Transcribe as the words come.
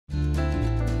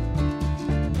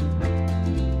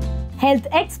Health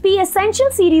XP essential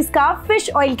series का fish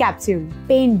oil capsule,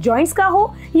 pen joints का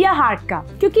हो या हार्ट का,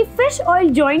 क्योंकि फिश ऑयल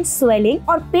जॉइंट स्वेलिंग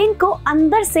और पेन को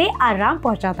अंदर से आराम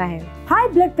पहुंचाता है। हाई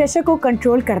ब्लड प्रेशर को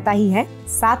कंट्रोल करता ही है,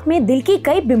 साथ में दिल की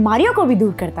कई बीमारियों को भी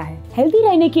दूर करता है। हेल्दी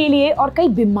रहने के लिए और कई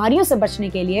बीमारियों से बचने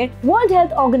के लिए वर्ल्ड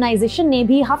हेल्थ ऑर्गेनाइजेशन ने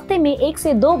भी हफ्ते में 1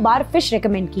 से 2 बार फिश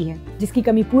रेकमेंड की है, जिसकी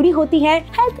कमी पूरी होती है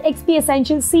हेल्थ एक्सपी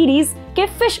एसेंशियल सीरीज के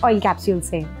फिश ऑयल कैप्सूल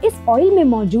से। इस ऑयल में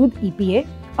मौजूद EPA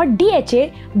और DHA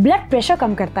ब्लड प्रेशर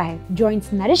कम करता है, जॉइंट्स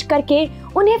नरिश करके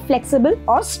उन्हें फ्लेक्सिबल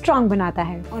और स्ट्रॉन्ग बनाता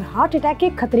है और हार्ट अटैक के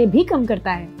खतरे भी कम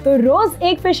करता है। तो रोज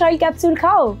एक फिश ऑयल कैप्सूल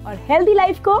खाओ और हेल्दी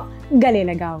लाइफ को गले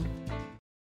लगाओ।